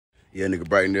Yeah, nigga,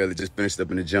 bright and early, just finished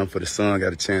up in the gym for the sun,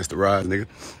 got a chance to rise, nigga.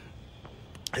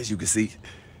 As you can see,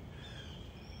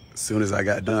 as soon as I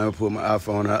got done, put my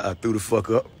iPhone out, I threw the fuck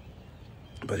up.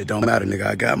 But it don't matter, nigga,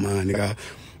 I got mine, nigga.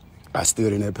 I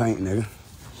stood in that paint, nigga.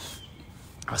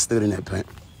 I stood in that paint.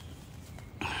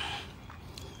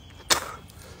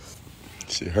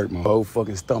 Shit hurt my whole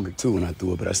fucking stomach, too, when I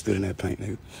threw it, but I stood in that paint,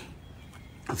 nigga.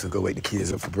 I'm finna go wake the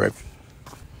kids up for breakfast.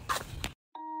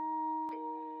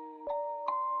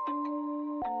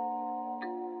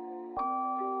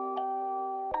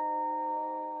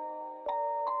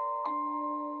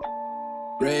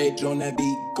 Rage on that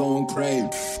beat, going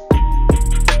crazy.